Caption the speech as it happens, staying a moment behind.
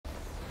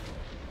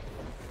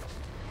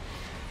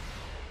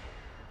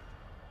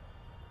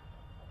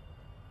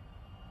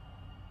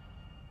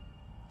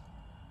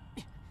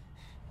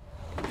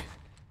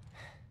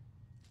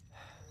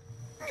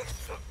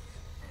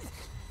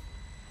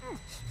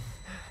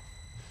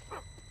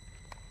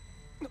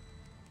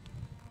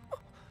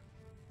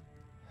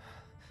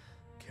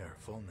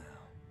careful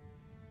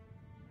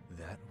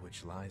now. That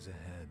which lies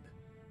ahead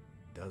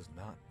does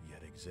not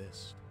yet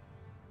exist.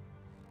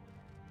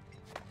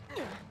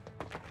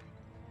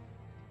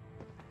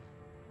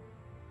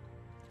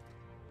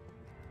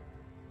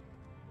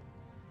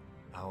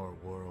 Our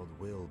world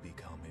will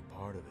become a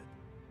part of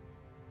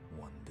it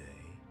one day,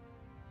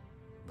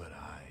 but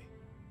I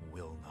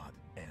will not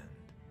end.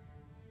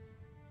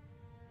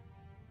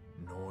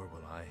 Nor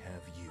will I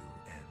have you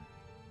end.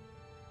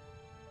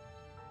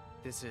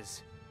 This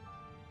is...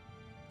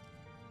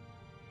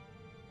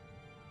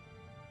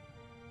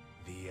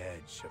 the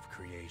edge of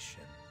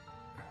creation.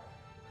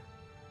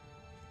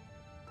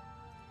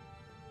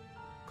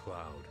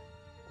 Cloud,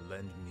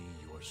 lend me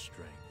your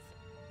strength.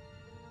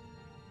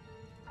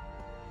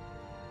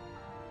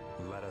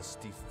 Let us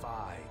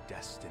defy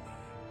destiny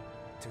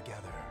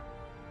together.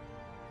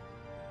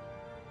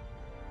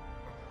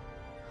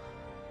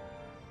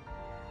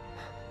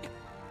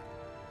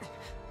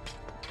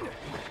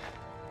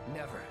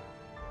 Never.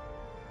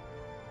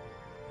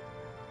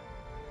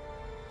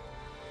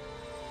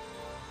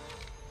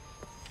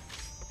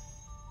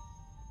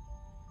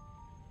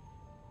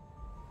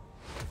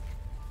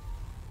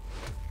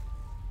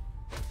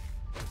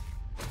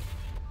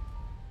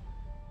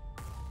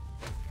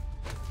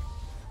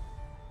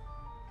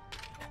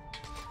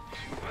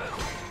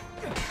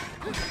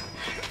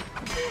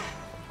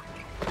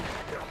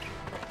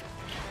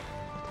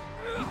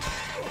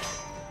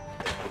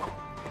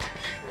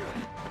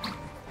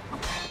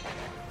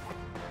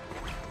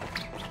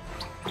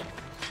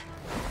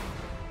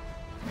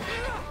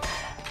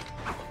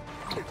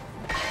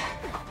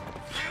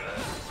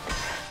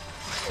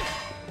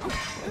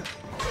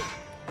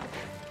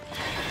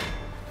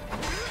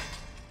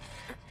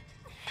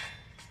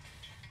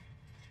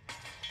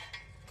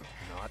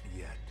 Not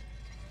yet.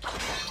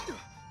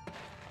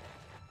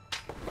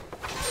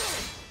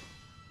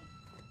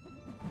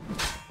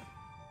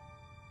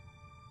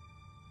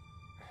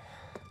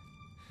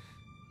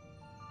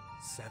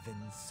 Seven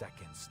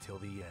seconds till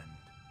the end.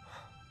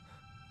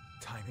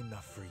 Time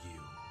enough for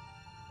you,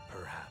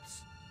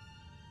 perhaps.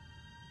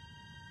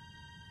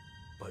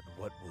 But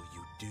what will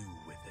you do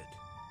with it?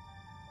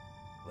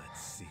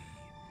 Let's see.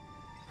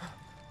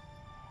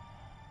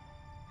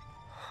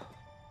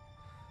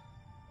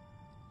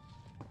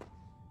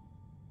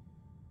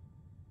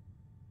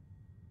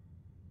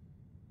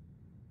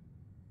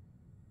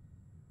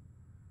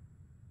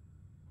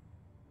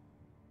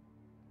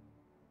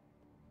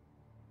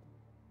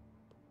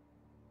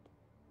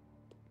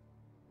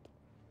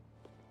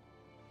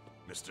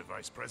 Mr.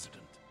 Vice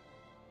President.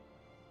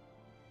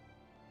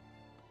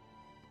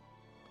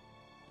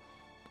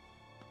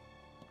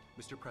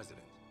 Mr.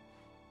 President.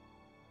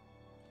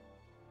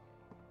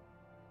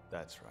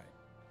 That's right.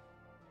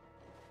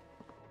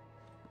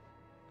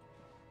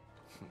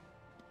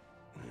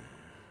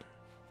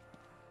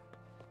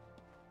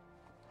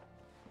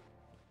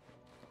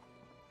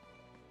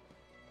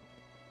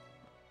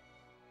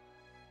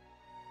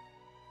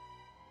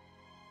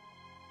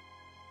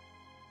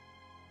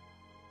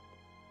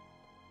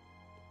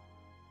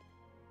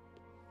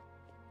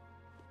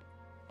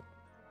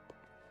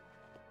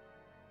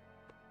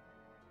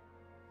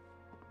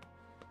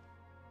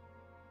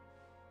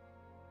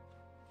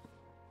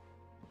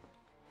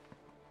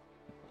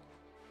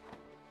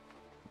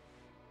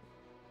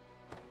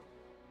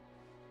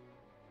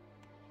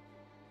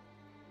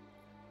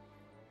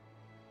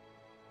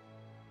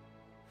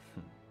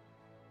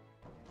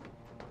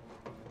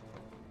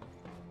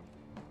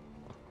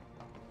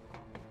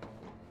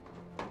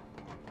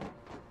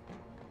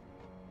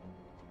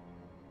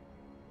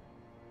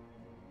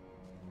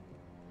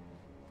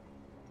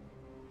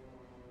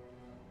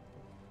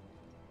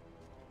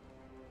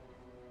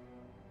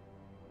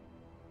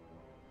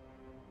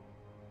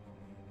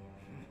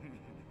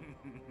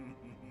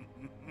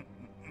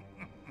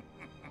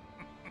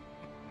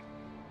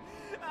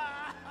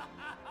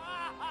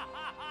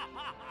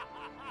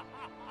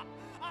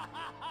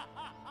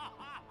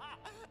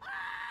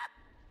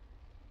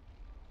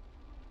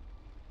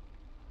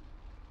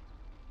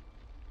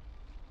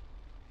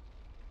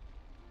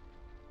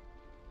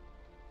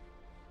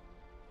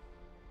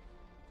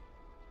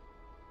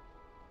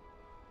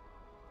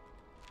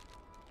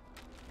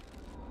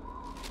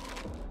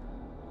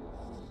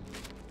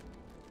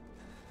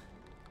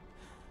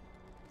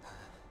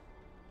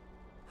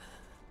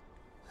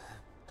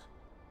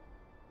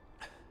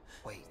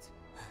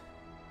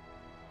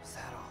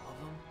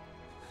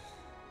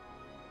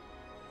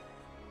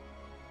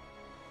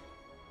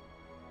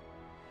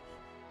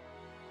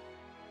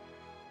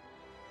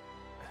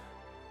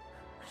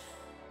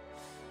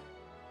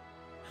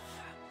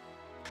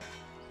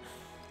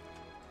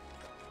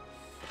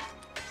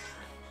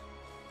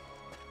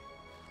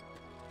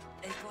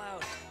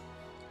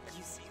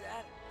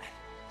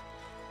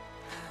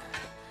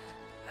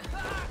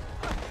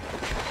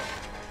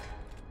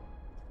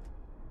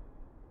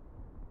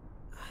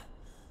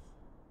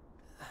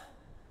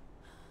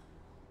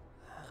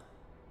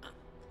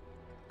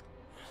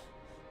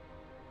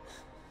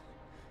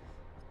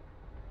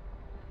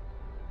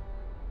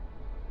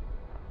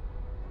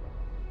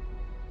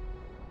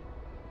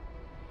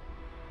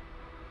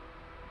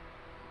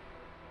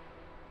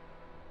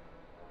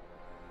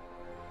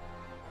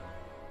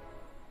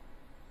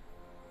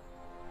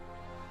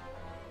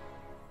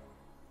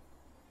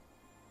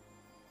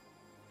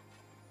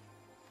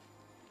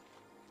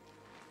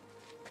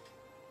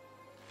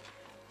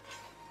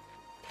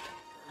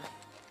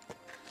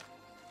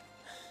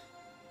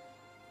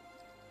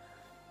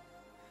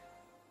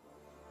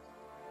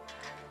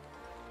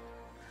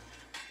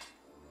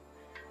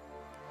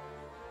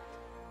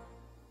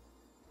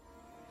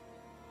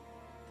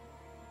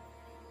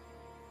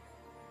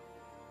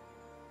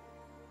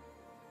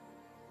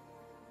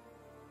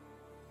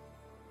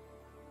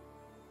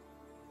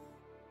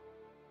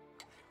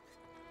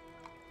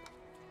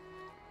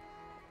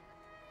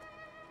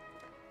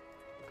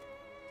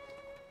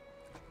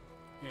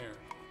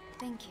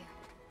 Thank you.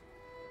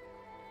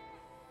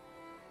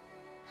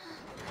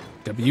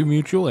 W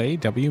mutual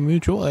aid. W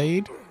mutual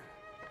aid.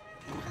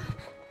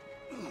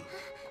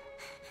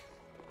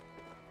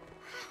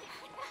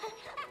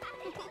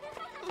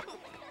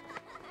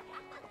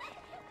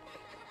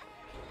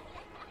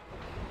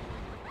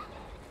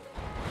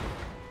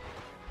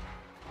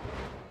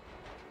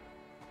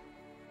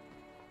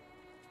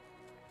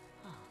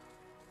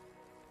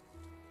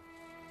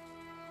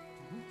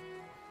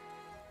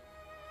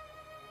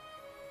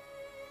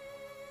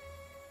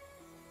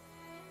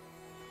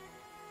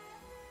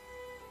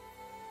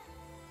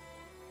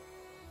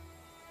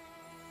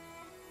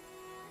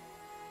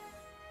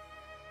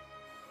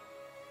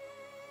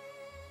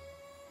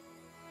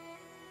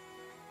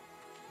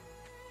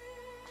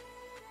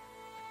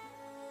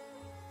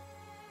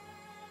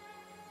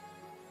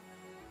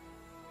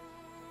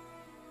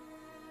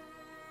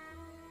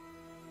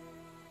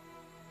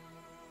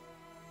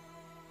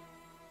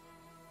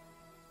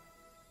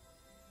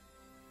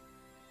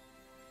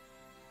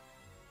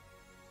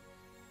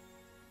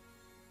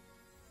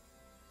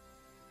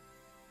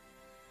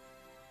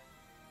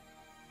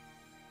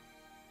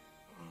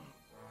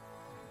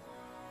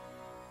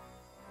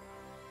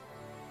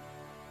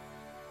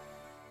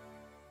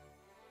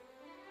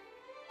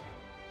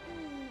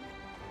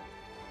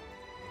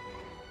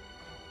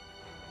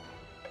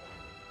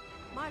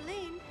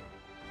 Marlene.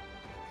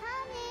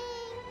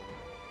 Coming.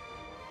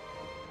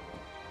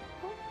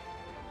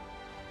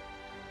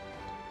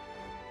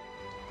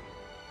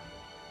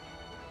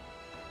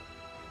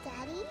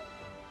 Daddy?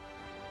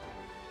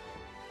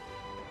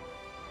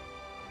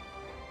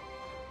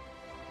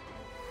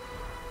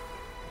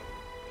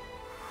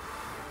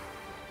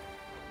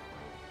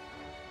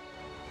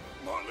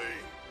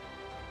 Marlene!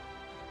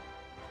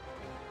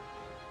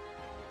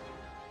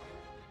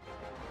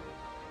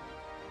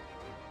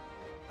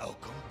 I'll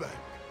come back.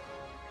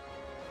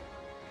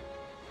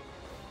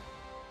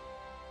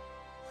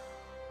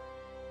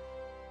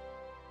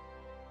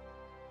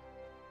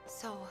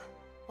 So,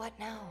 what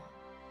now?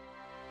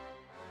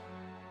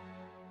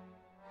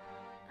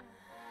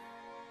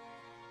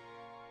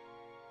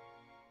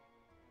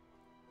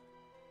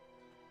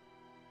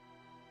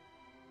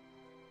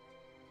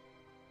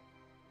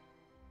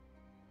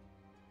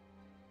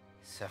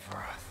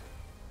 Sephiroth.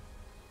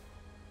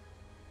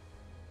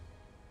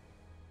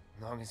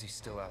 As long as he's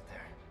still out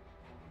there.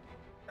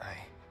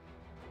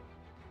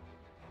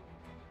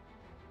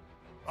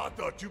 I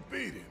thought you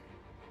beat him.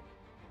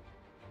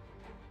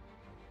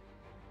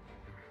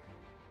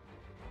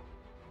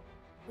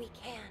 We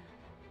can.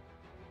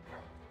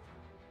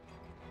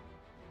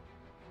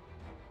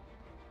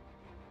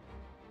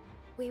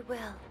 We will.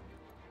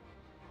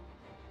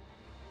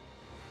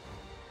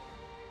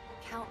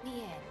 Count me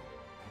in.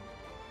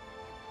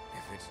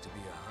 If it's to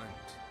be a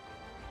hunt,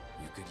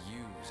 you could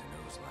use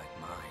a nose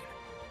like mine.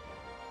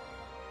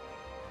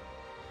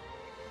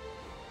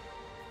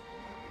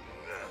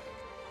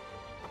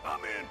 I'm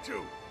in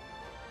too.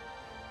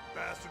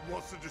 Bastard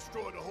wants to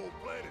destroy the whole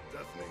planet,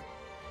 doesn't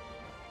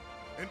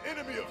he? An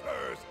enemy of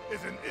hers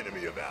is an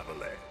enemy of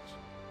Avalanche.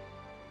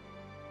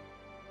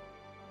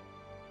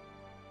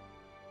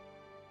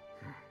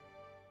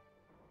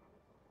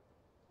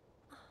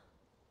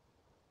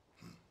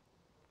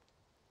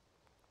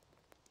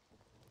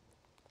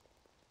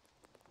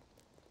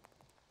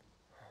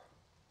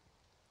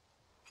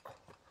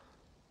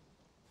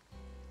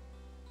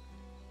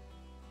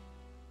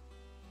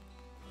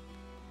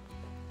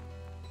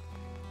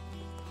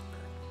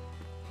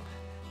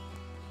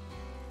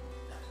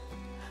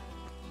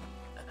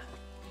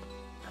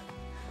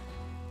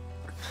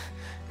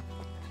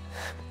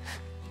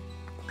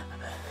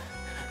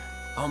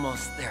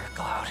 Almost there,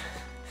 Cloud.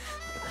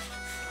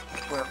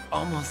 We're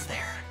almost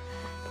there.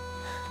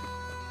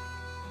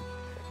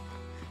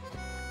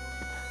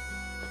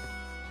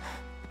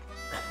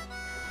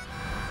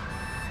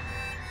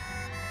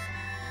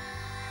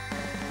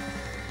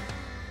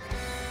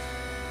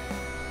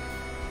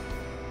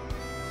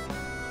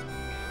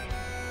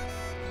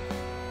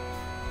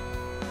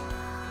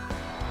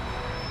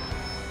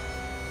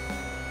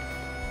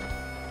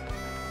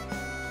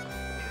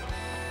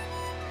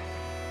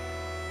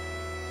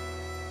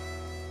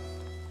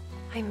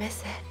 I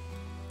miss it.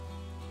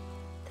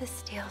 The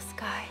steel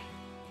sky.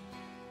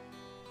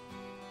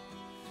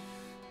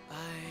 I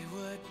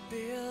would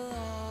be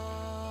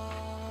lost,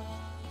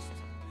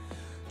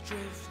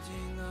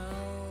 drifting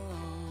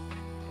alone,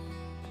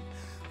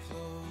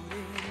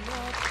 floating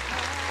up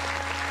high,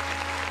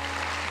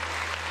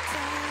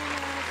 time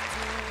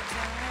after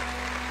time.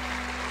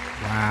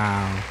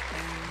 Wow.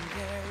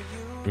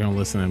 We're gonna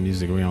listen to the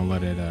music. We're gonna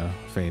let it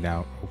fade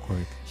out real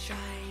quick.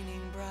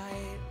 Shining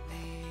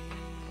brightly,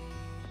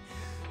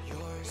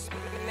 your smile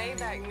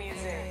Maybach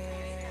music.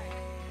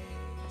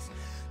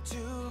 to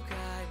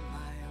guide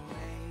my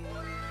way.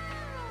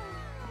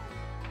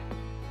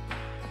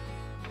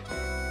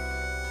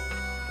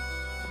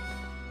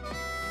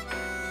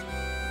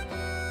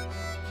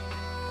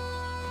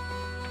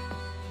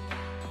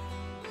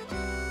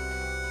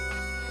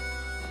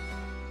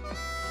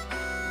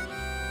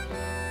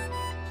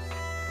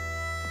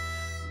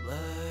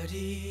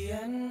 bloody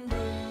and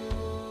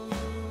bruised,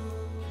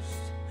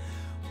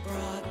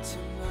 brought to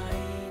my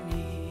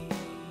knees,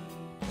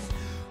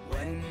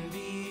 when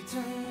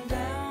beaten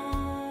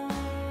down,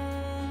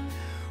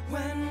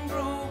 when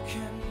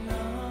broken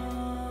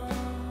up,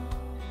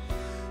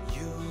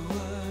 you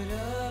would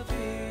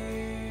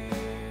appear,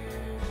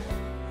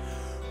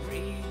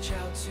 reach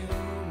out to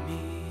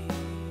me,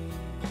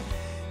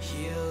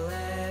 heal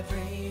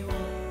every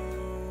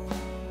wound,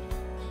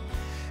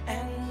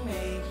 and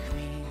make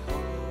me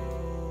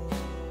whole.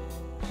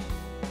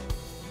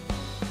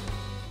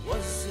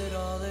 Was it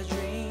all a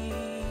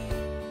dream?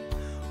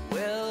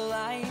 Will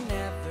I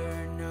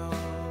never know?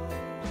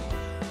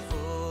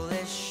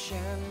 Foolish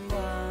and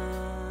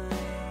blind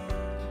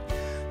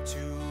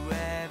to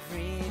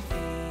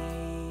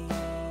everything.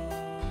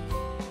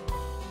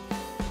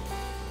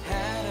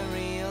 Had I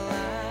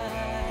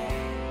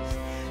realized,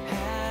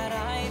 had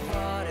I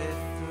thought it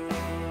through,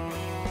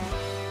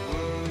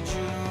 would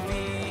you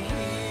be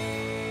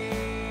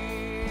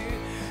here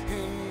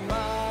in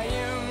my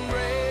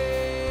embrace?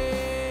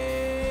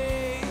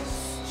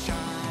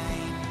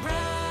 Shine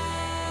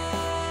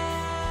bright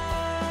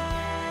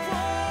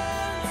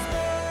once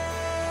more,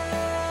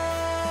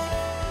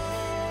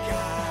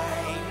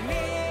 guide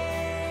me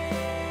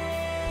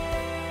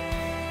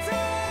to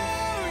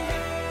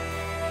you.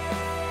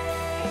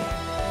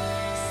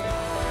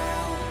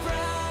 Smile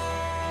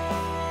bright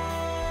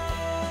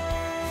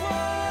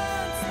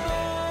once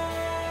more.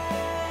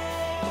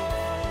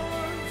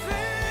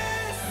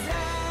 This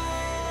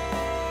time,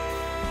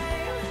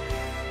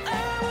 I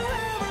will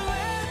never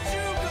let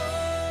you go.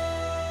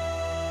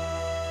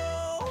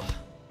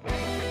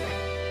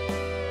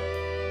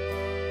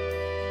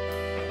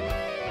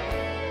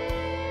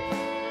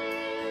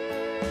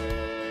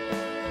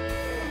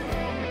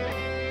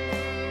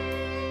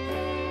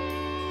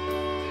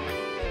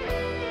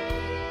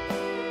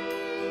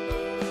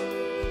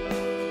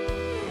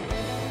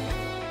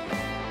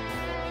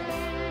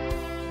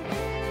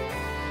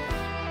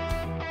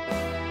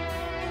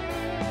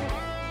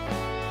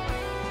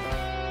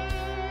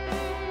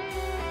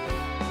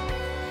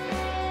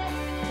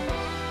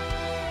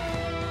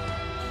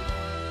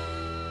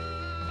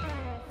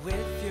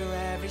 With your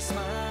every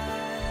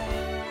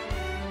smile,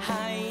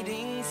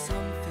 hiding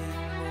something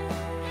more,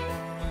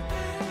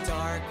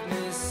 dark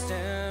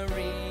mysteries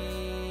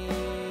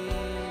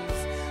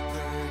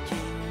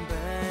lurking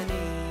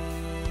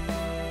beneath.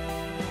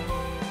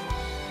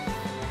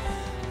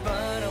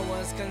 But I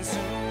was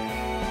consumed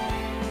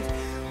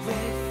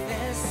with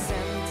this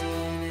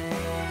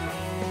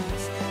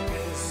emptiness,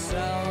 this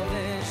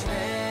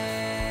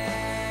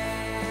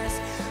selfishness,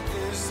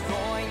 this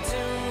void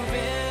to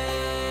fill.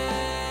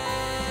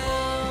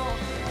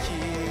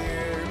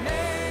 Hear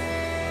me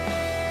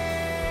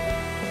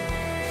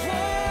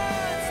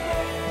once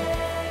more.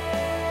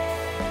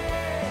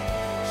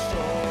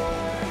 Show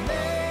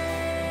me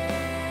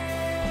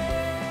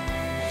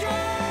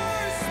your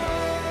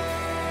smile.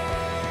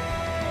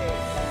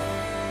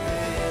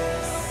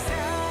 This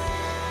time,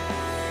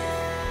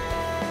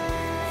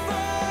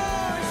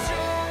 for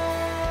sure,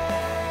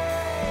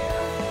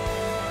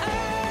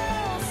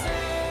 I'll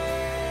say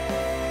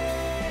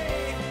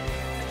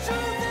the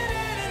truth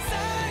hidden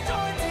inside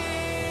your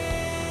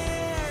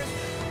tears.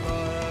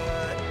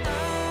 But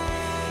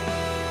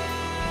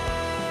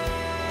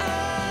I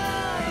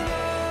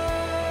know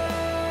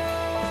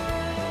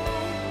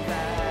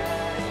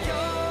that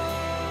you're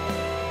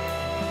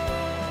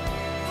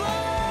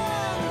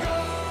long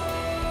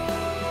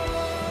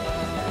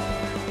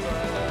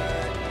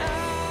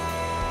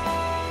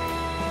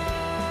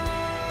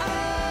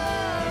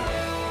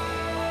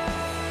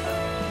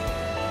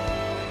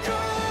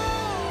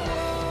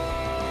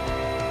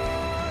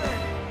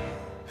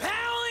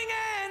howling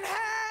and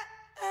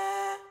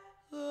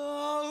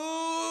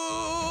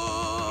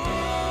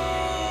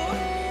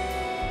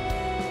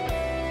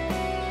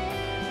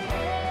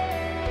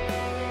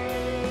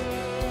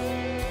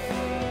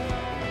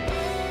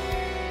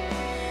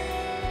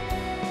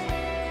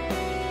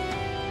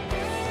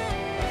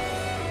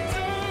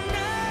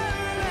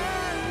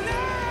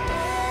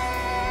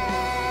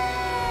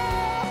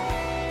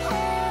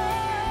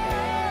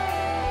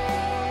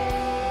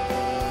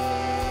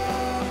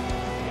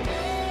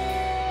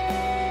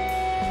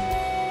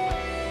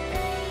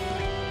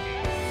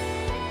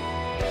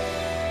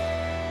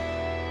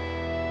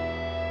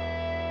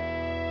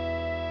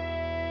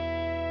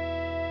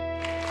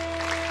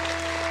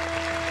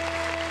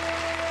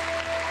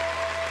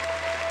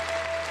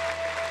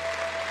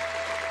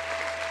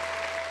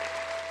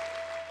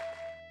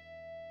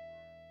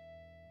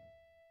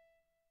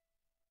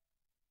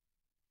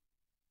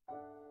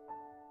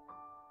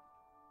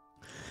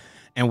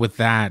And with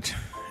that,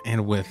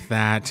 and with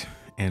that,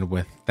 and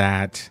with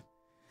that,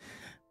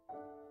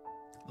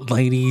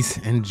 ladies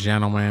and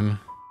gentlemen,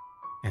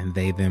 and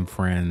they them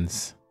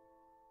friends,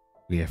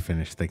 we have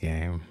finished the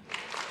game.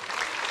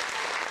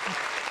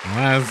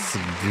 Let's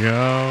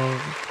go.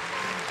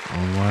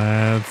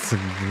 Let's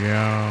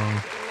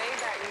go.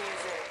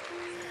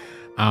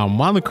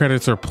 While the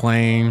credits are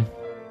playing,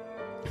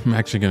 I'm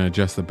actually going to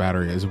adjust the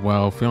battery as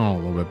well. Feeling a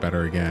little bit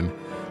better again.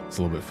 It's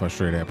a little bit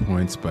frustrated at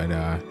points, but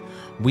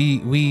we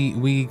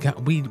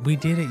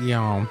did it,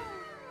 y'all.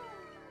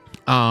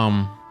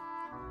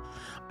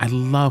 I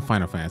love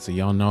Final Fantasy.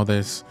 Y'all know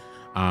this.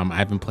 I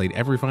haven't played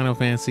every Final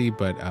Fantasy,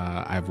 but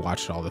I've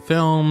watched all the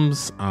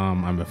films.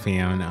 I'm a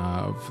fan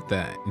of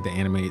the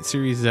animated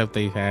series that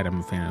they've had. I'm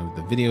a fan of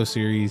the video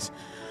series.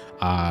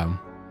 I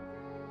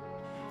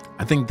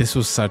think this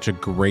was such a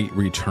great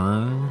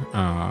return,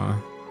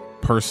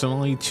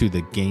 personally, to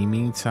the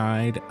gaming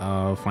side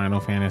of Final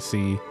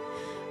Fantasy.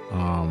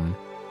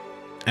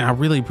 And I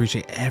really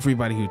appreciate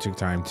everybody who took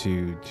time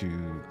to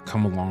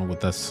come along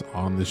with us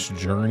on this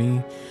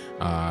journey.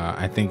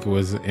 I think it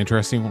was an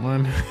interesting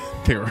one.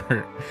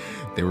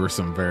 there were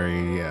some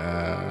very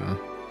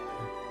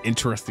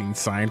interesting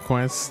side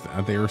quests.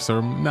 There were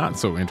some not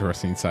so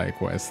interesting side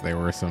quests. There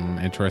were some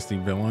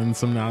interesting villains,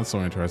 some not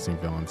so interesting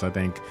villains. I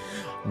think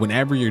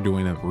whenever you're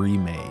doing a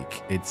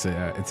remake, it's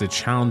a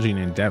challenging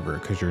endeavor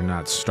because you're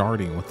not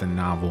starting with a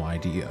novel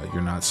idea.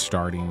 You're not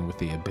starting with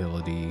the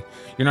ability.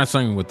 You're not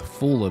starting with the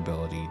full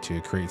ability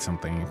to create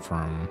something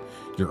from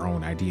your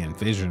own idea and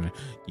vision.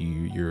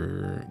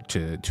 You're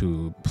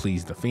to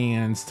please the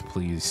fans, to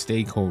please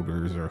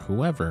stakeholders or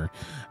whoever.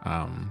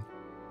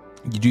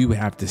 You do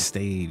have to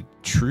stay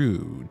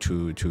true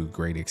to a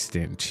great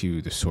extent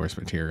to the source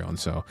material. And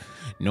so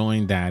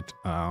knowing that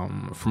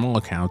from all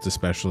accounts,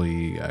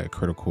 especially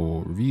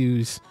critical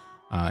reviews,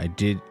 it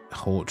did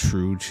hold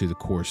true to the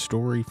core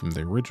story from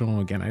the original.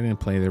 Again, I didn't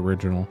play the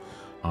original.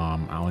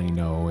 I only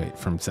know it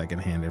from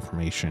secondhand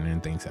information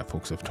and things that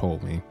folks have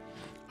told me.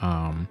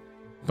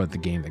 But the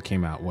game that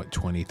came out,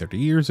 20-30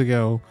 years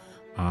ago,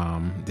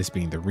 this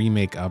being the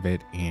remake of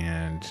it,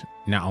 and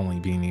not only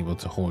being able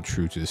to hold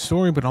true to the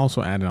story, but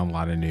also adding a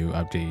lot of new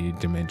updated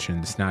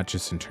dimensions, not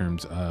just in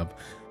terms of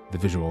the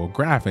visual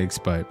graphics,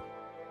 but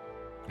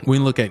we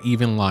look at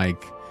even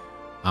like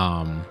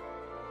and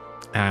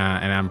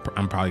I'm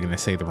probably going to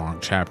say the wrong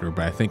chapter,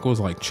 but I think it was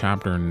like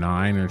chapter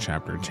 9 or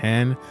chapter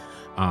 10,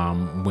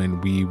 when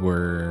we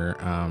were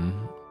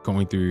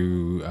going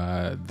through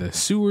the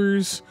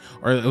sewers,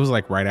 or it was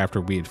like right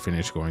after we had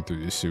finished going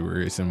through the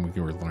sewers, and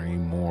we were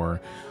learning more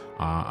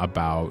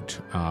about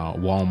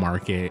Wall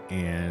Market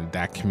and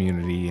that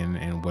community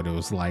and what it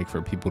was like for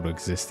people to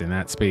exist in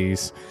that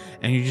space.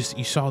 And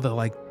you saw the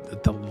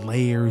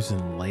layers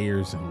and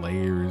layers and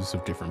layers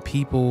of different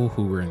people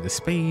who were in the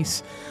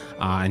space,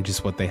 and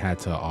just what they had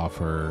to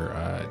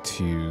offer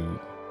to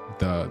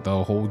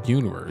the whole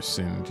universe.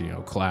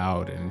 And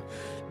Cloud and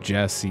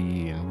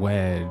Jesse and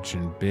Wedge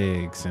and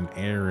Biggs and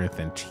Aerith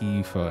and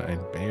Tifa and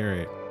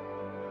Barrett.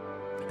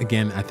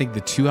 Again, I think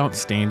the two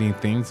outstanding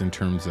things in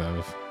terms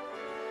of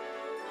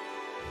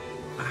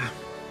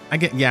I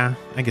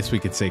guess we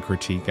could say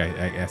critique.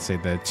 I say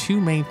the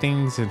two main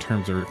things in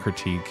terms of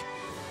critique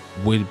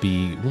would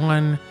be,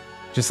 one,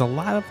 just a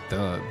lot of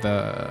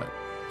the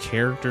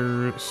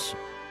characters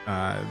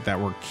that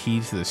were key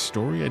to the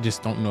story. I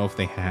just don't know if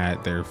they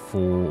had their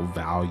full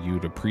value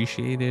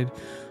appreciated.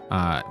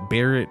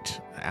 Barrett,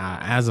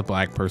 as a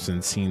black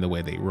person, seeing the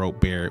way they wrote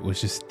Barrett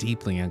was just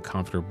deeply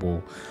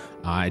uncomfortable.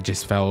 It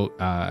just felt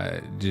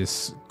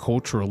just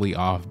culturally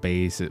off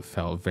base. It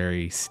felt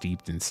very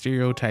steeped in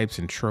stereotypes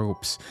and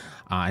tropes,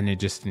 and it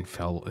just didn't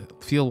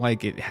feel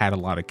like it had a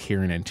lot of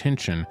care and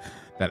intention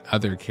that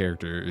other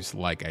characters,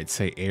 like I'd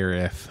say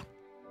Aerith,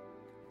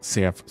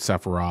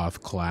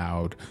 Sephiroth,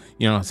 Cloud,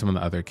 some of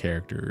the other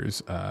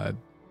characters,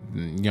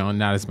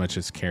 not as much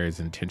as care as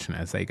intention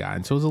as they got.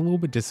 And so it was a little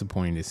bit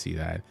disappointing to see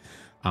that.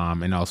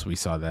 And also we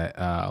saw that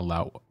a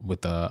lot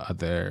with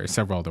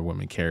several other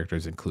women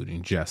characters,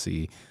 including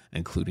Jessie,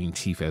 including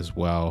Tifa as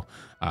well.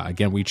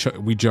 Again, we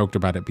joked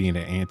about it being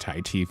an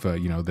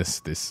anti-Tifa,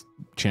 this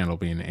channel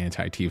being an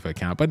anti-Tifa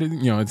account, but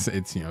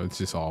it's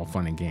just all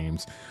fun and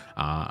games.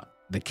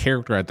 The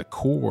character at the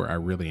core, I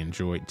really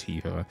enjoyed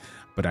Tifa,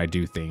 but I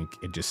do think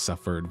it just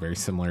suffered very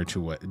similar to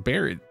what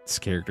Barrett's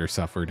character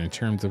suffered in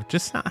terms of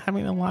just not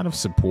having a lot of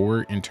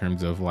support in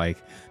terms of like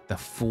the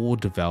full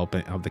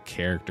development of the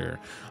character.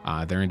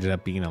 There ended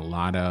up being a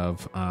lot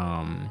of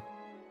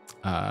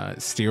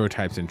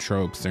stereotypes and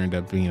tropes. There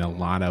ended up being a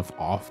lot of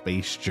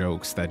off-base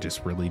jokes that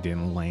just really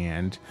didn't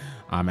land,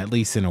 at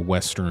least in a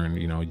Western,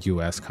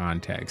 US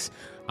context.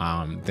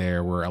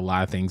 There were a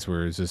lot of things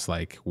where it's just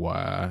like,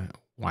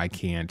 why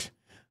can't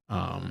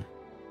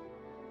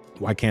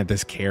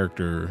this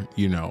character,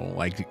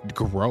 like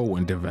grow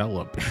and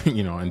develop,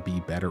 and be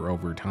better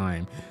over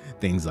time,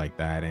 things like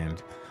that.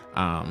 And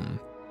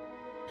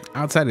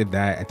outside of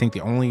that, I think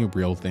the only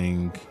real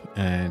thing,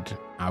 and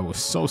I was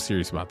so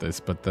serious about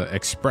this, but the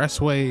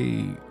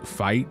expressway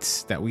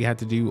fights that we had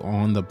to do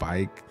on the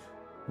bike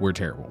were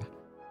terrible,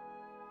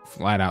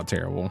 flat out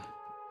terrible.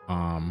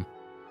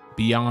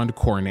 Beyond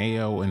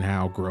Corneo and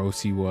how gross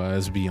he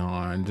was,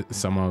 beyond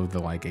some of the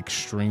like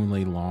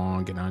extremely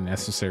long and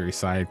unnecessary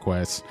side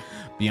quests,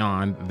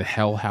 beyond the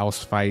Hell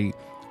House fight,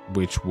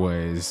 the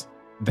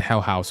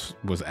Hell House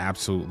was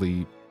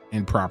absolutely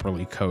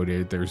improperly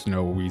coded. There's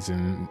no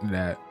reason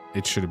that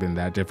it should have been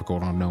that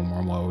difficult on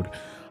normal mode.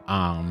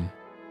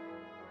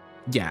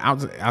 yeah,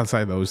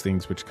 outside those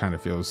things, which kind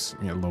of feels,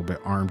 you know, a little bit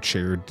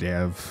armchair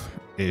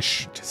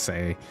dev-ish to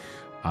say.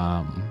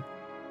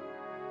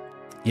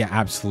 Yeah,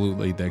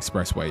 absolutely. The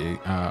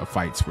expressway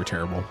fights were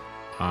terrible.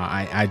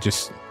 I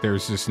just,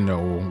 there's just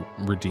no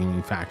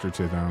redeeming factor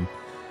to them.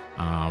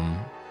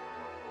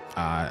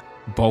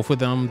 Both of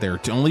them, there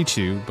are only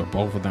two, but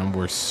both of them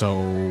were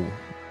so,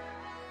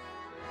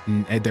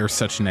 they're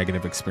such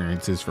negative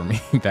experiences for me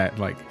that,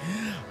 like,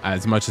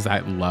 as much as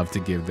I'd love to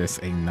give this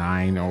a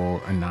 9 or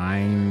a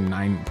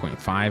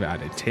 9.5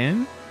 out of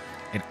 10,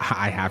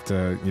 I have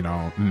to, you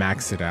know,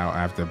 max it out. I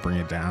have to bring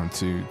it down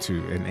to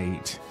an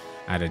 8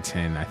 out of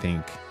 10. I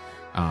think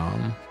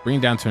bringing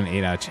it down to an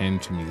 8 out of 10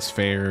 to me is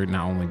fair,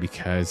 not only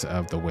because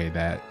of the way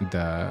that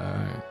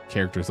the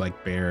characters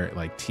like Barrett,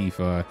 like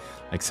Tifa,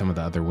 like some of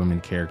the other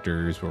women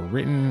characters were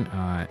written,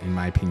 in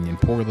my opinion,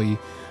 poorly,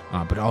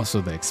 but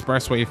also the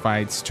expressway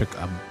fights took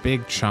a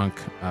big chunk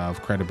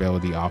of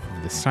credibility off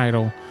of this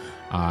title.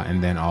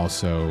 And then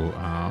also,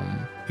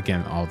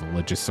 again, all the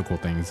logistical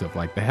things of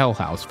like the Hell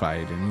House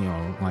fight and, you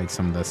know, like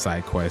some of the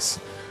side quests,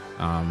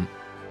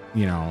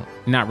 you know,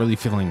 not really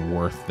feeling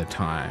worth the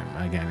time.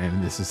 Again,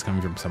 and this is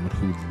coming from someone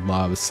who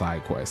loves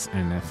side quests.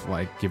 And if,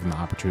 like, given the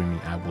opportunity,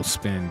 I will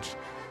spend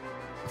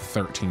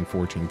 13,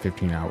 14,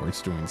 15 hours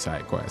doing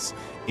side quests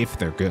if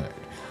they're good.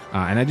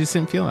 And I just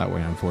didn't feel that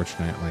way,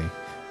 unfortunately.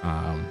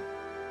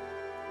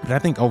 But I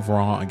think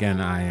overall, again,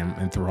 I am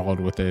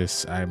enthralled with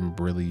this. I'm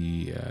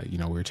really, you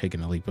know, we were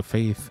taking a leap of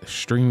faith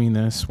streaming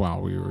this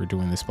while we were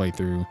doing this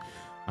playthrough.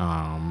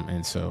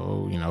 And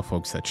so, you know,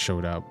 folks that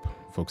showed up,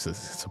 folks that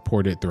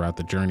supported throughout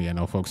the journey. I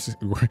know folks,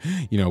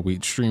 you know, we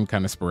stream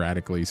kind of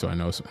sporadically, so I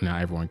know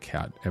not everyone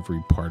caught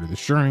every part of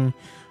this journey.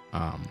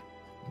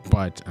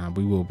 But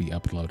we will be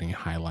uploading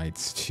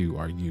highlights to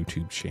our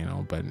YouTube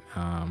channel. But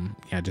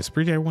yeah, just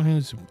appreciate everyone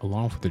who's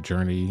along for the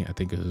journey. I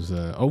think it was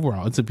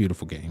overall, it's a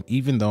beautiful game,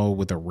 even though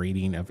with a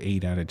rating of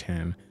 8 out of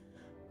 10,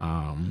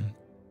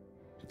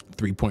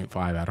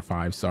 3.5 out of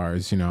 5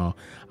 stars. You know,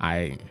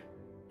 I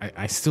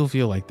still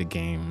feel like the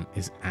game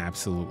is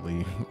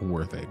absolutely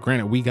worth it.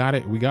 Granted, we got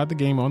the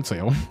game on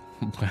sale,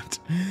 but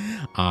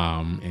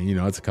and you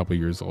know, it's a couple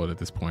years old at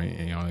this point.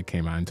 And, you know, it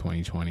came out in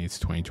 2020. It's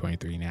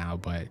 2023 now,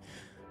 but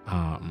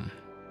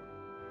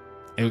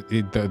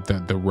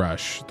the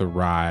rush, the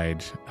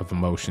ride of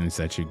emotions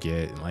that you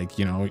get, like,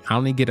 you know, I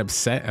only get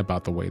upset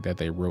about the way that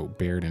they wrote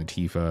Baird and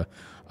Tifa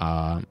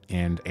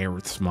and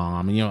Aerith's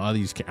mom, and, you know, all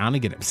these, I only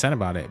get upset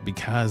about it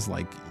because,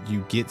 like,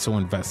 you get so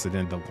invested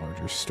in the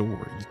larger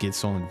story. You get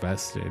so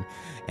invested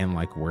in,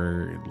 like,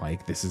 where,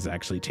 like, this is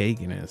actually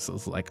taking it. So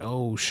it's like,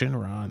 oh,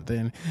 Shinra, and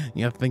then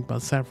you have to think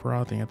about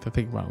Sephiroth, and you have to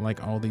think about,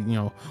 like, all the, you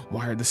know,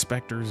 why are the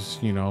specters,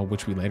 you know,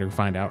 which we later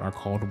find out are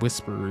called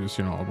whispers,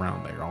 you know,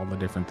 around there, all the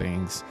different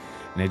things.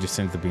 And it just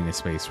tends to be in a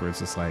space where it's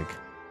just like,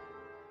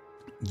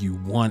 you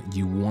want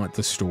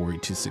the story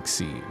to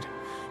succeed.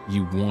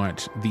 You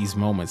want these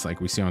moments like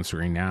we see on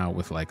screen now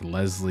with, like,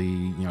 Leslie,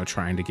 you know,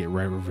 trying to get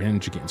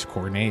revenge against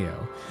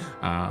Corneo.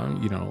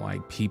 You know,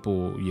 like,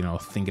 people, you know,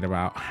 thinking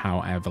about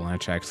how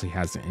Avalanche actually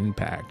has an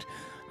impact.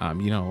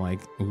 You know,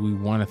 like, we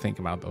want to think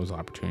about those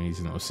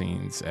opportunities and those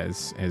scenes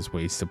as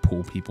ways to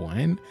pull people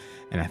in.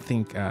 And I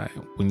think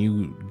when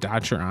you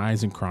dot your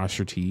I's and cross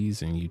your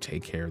T's and you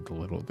take care of the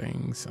little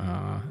things,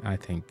 I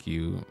think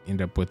you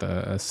end up with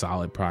a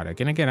solid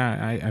product. And again,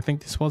 I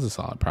think this was a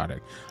solid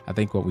product. I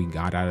think what we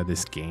got out of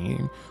this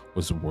game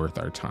was worth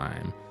our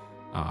time.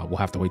 We'll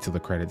have to wait till the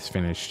credits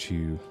finish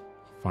to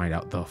find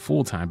out the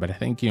full time. But I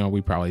think, you know,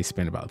 we probably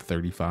spent about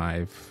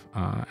 35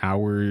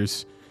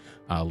 hours,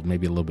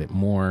 maybe a little bit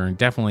more.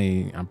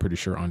 Definitely, I'm pretty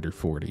sure under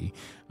 40.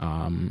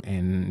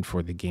 And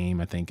for the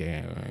game, I think,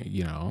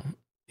 you know,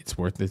 it's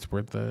worth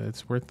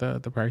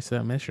the price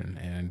of admission.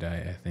 And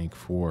I think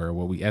for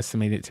what we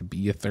estimate it to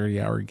be a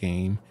 30-hour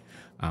game,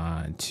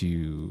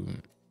 to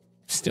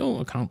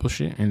still accomplish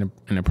it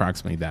in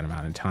approximately that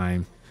amount of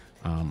time,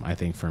 I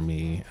think for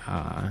me,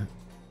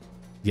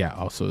 yeah,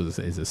 also is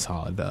a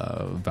solid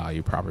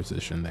value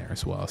proposition there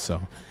as well.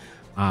 So,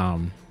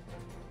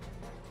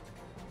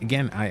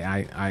 again,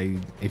 I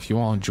if you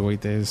all enjoyed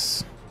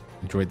this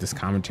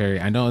commentary,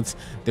 I know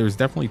there's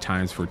definitely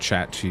times for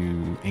chat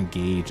to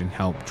engage and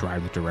help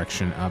drive the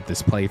direction of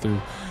this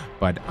playthrough,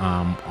 but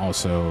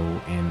also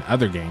in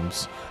other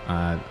games,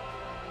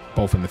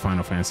 both in the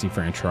Final Fantasy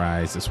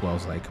franchise as well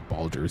as, like,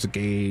 Baldur's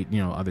Gate,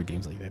 you know, other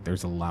games like that,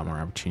 there's a lot more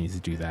opportunities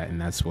to do that, and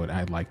that's what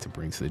I'd like to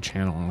bring to the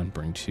channel and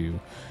bring to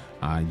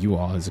you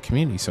all as a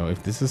community. So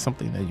if this is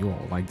something that you all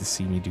would like to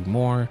see me do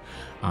more,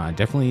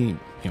 definitely,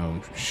 you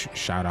know,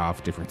 shout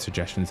off different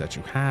suggestions that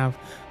you have,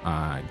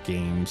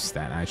 games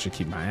that I should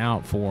keep my eye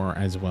out for,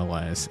 as well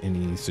as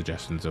any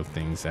suggestions of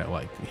things that,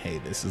 like, hey,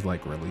 this is,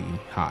 like, really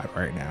hot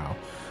right now,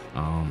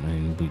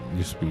 and we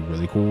just be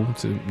really cool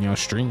to, you know,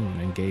 stream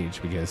and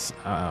engage, because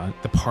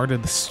the part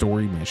of the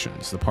story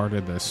missions, the part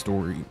of the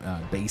story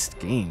based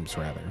games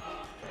rather,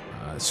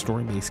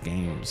 story-based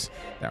games,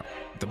 that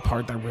the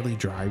part that really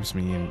drives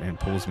me and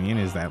pulls me in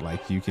is that,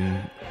 like, you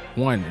can,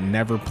 one,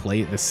 never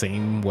play it the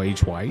same way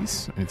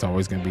twice. It's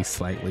always going to be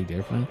slightly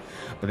different.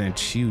 But then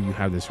two, you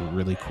have this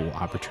really cool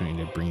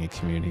opportunity to bring in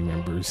community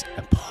members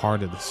a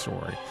part of the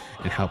story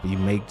and help you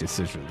make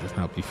decisions and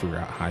help you figure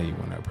out how you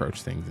want to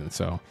approach things. And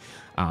so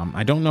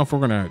I don't know if we're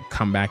going to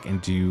come back and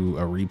do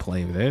a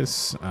replay of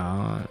this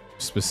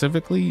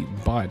specifically,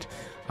 but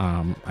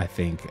I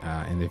think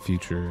in the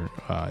future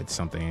it's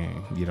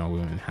something, you know, we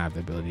wouldn't have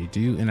the ability to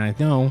do. And I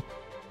know,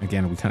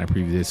 again, we kind of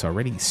previewed this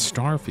already,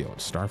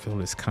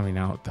 Starfield is coming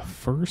out the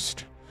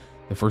first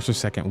or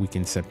second week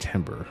in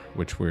September,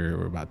 which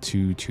we're about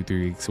 2-3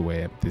 weeks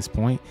away at this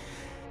point.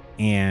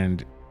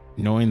 And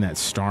knowing that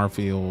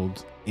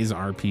Starfield is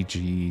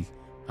RPG,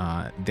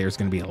 there's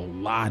going to be a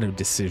lot of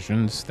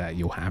decisions that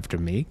you'll have to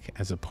make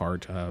as a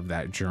part of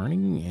that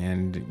journey,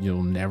 and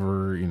you'll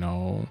never, you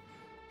know,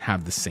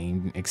 have the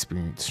same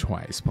experience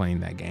twice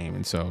playing that game.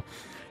 And so,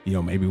 you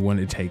know, maybe we want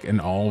to take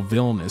an all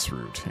villainous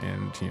route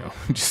and, you know,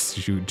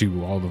 just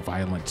do all the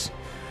violent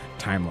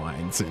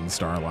timelines in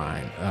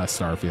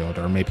Starfield,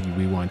 or maybe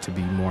we want to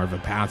be more of a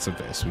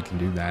pacifist. We can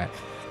do that.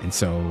 And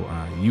so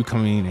you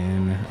coming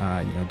in,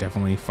 you know,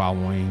 definitely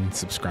following,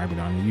 subscribing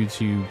on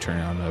YouTube,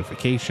 turning on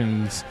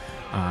notifications,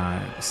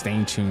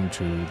 staying tuned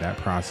to that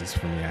process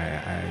for me.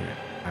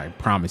 I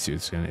promise you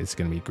it's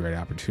gonna be a great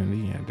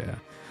opportunity, and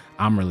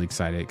I'm really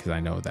excited because I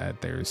know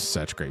that there's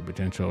such great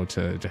potential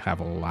to have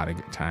a lot of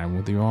good time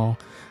with you all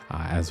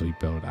as we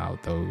build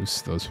out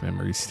those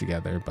memories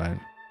together. But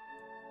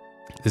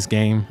this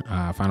game,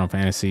 Final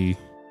Fantasy,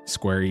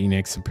 Square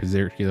Enix in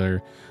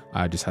particular,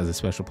 just has a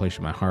special place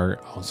in my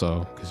heart.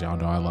 Also, because y'all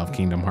know I love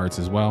Kingdom Hearts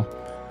as well,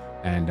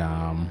 and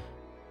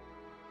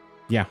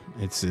yeah,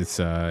 it's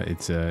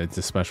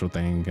a special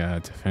thing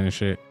to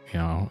finish it. You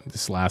know,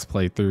 this last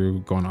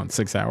playthrough going on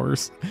 6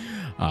 hours,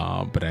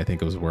 but I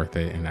think it was worth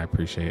it, and I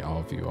appreciate all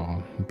of you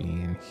all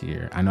being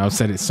here. I know I've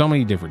said it so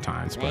many different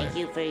times, but thank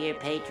you for your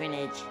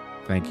patronage.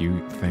 Thank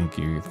you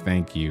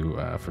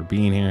for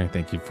being here.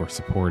 Thank you for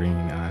supporting.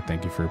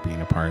 Thank you for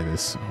being a part of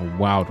this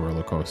wild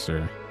roller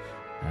coaster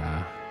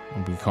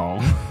we call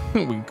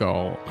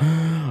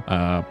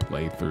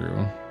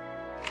playthrough.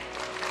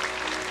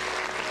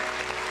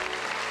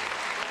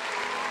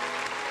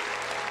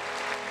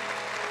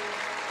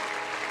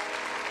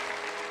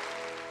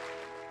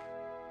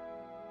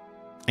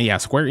 Yeah,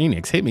 Square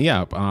Enix, hit me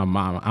up.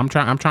 I'm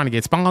trying to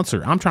get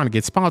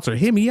sponsored.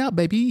 Hit me up,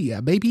 baby.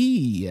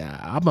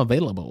 I'm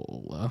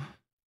available.